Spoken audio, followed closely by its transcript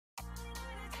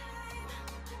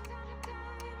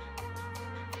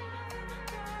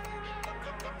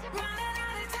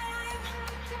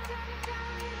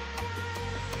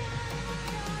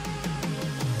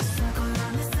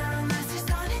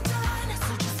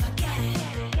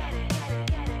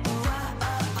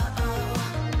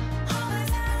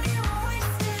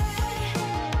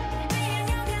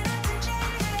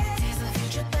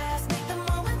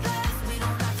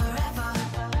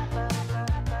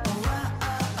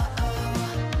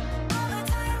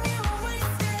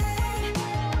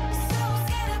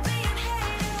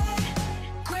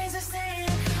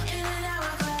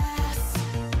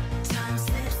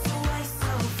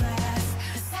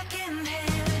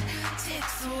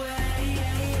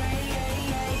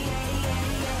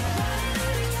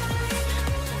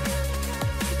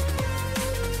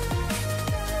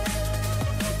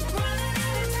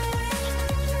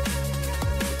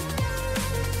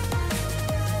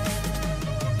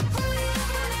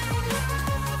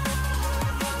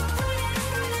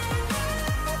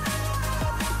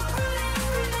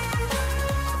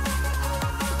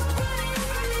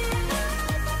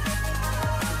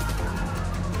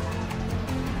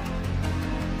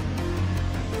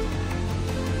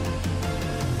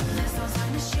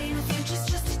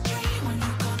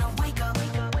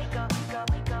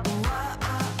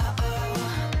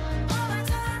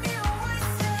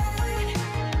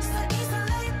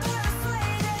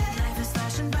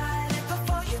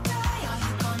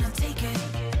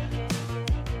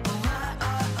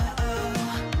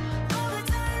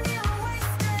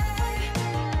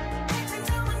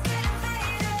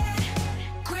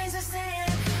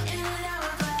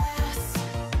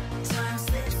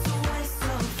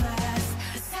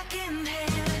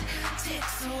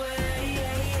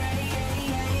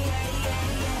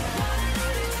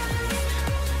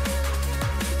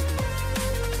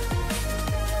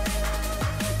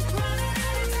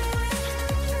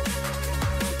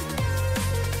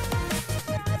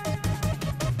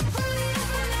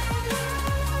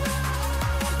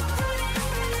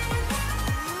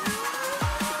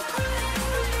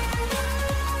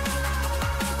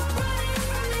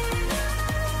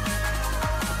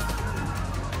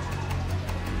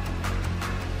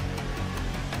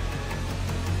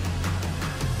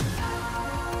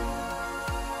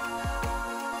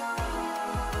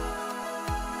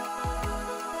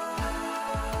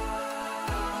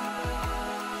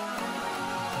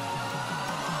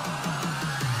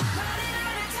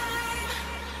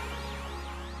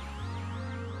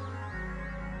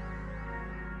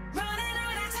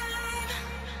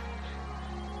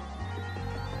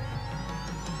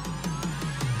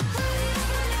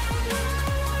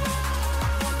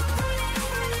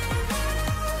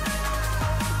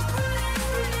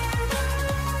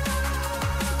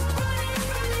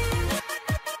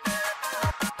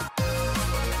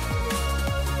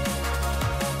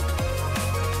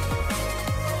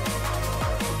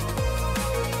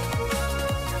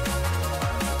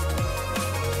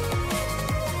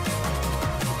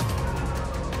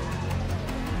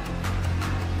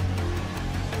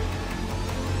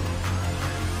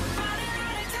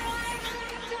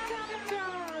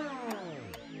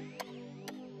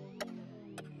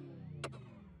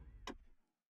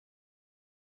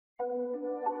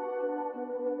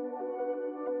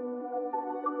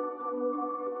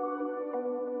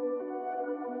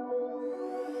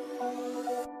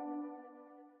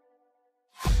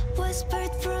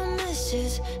Whispered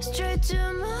promises straight to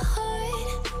my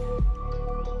heart.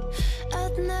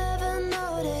 I'd never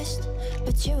noticed,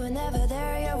 but you were never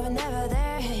there, you were never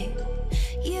there. Hey,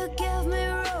 you gave me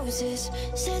roses,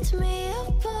 set me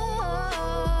apart.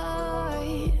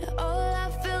 All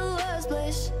I feel was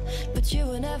bliss, but you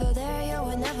were never there, you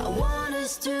were never there. I want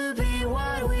us to be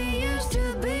what we used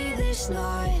to be this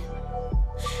night.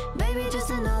 Baby, just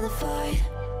another fight,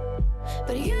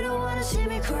 but you don't wanna see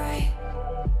me cry.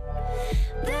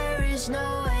 There is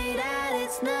no way that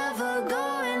it's never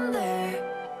going there.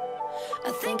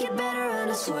 I think it better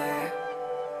and I swear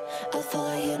I'll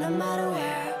follow you no matter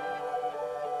where.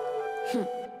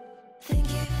 Think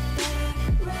it better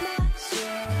when I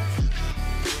swear.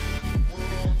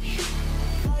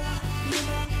 Follow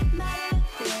you no matter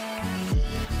where.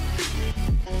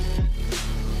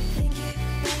 Think it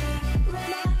better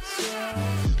when I swear.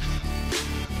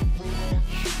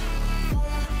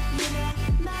 Follow you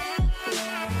no matter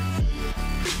where.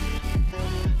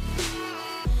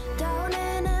 Down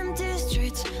in empty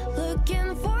streets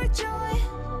looking for joy.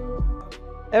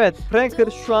 Evet, Pranker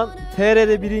şu an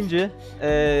TR'de birinci.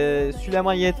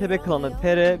 Süleyman YTB klanı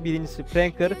TR birincisi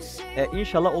Pranker.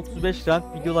 İnşallah 35 rank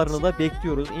videolarını da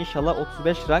bekliyoruz. İnşallah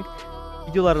 35 rank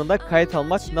videolarını da kayıt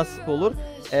almak nasip olur.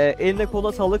 Eline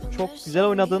koluna sağlık. Çok güzel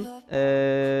oynadın.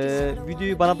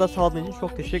 Videoyu bana da sağladığın için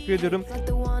çok teşekkür ediyorum.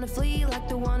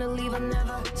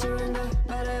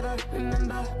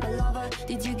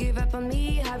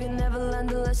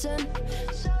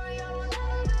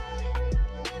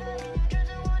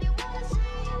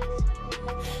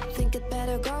 Think it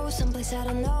better go someplace I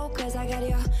don't know, cause I got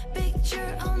your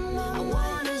picture on my mind. I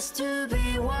want us to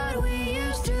be what we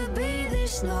used to be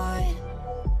this night.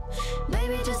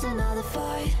 Maybe just another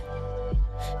fight,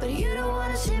 but you don't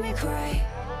wanna see me cry.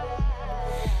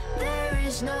 There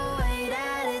is no way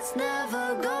that it's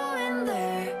never going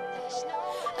there.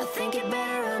 I think it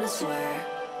better and I swear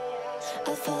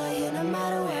I'll follow you no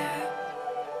matter where.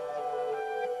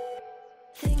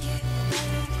 Think it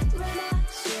better when I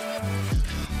swear.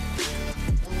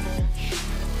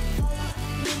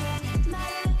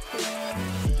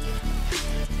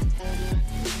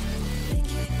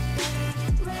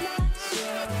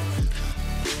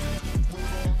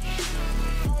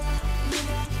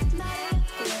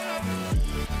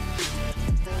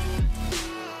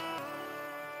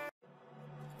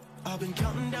 I've been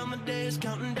counting down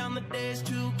the days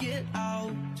to get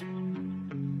out.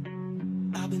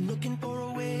 I've been looking for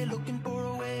a way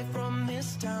from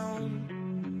this town.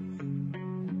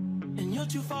 And you're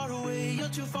too far away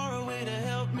to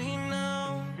help me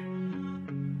now.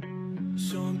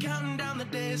 So I'm counting down the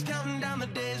days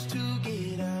to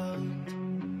get out.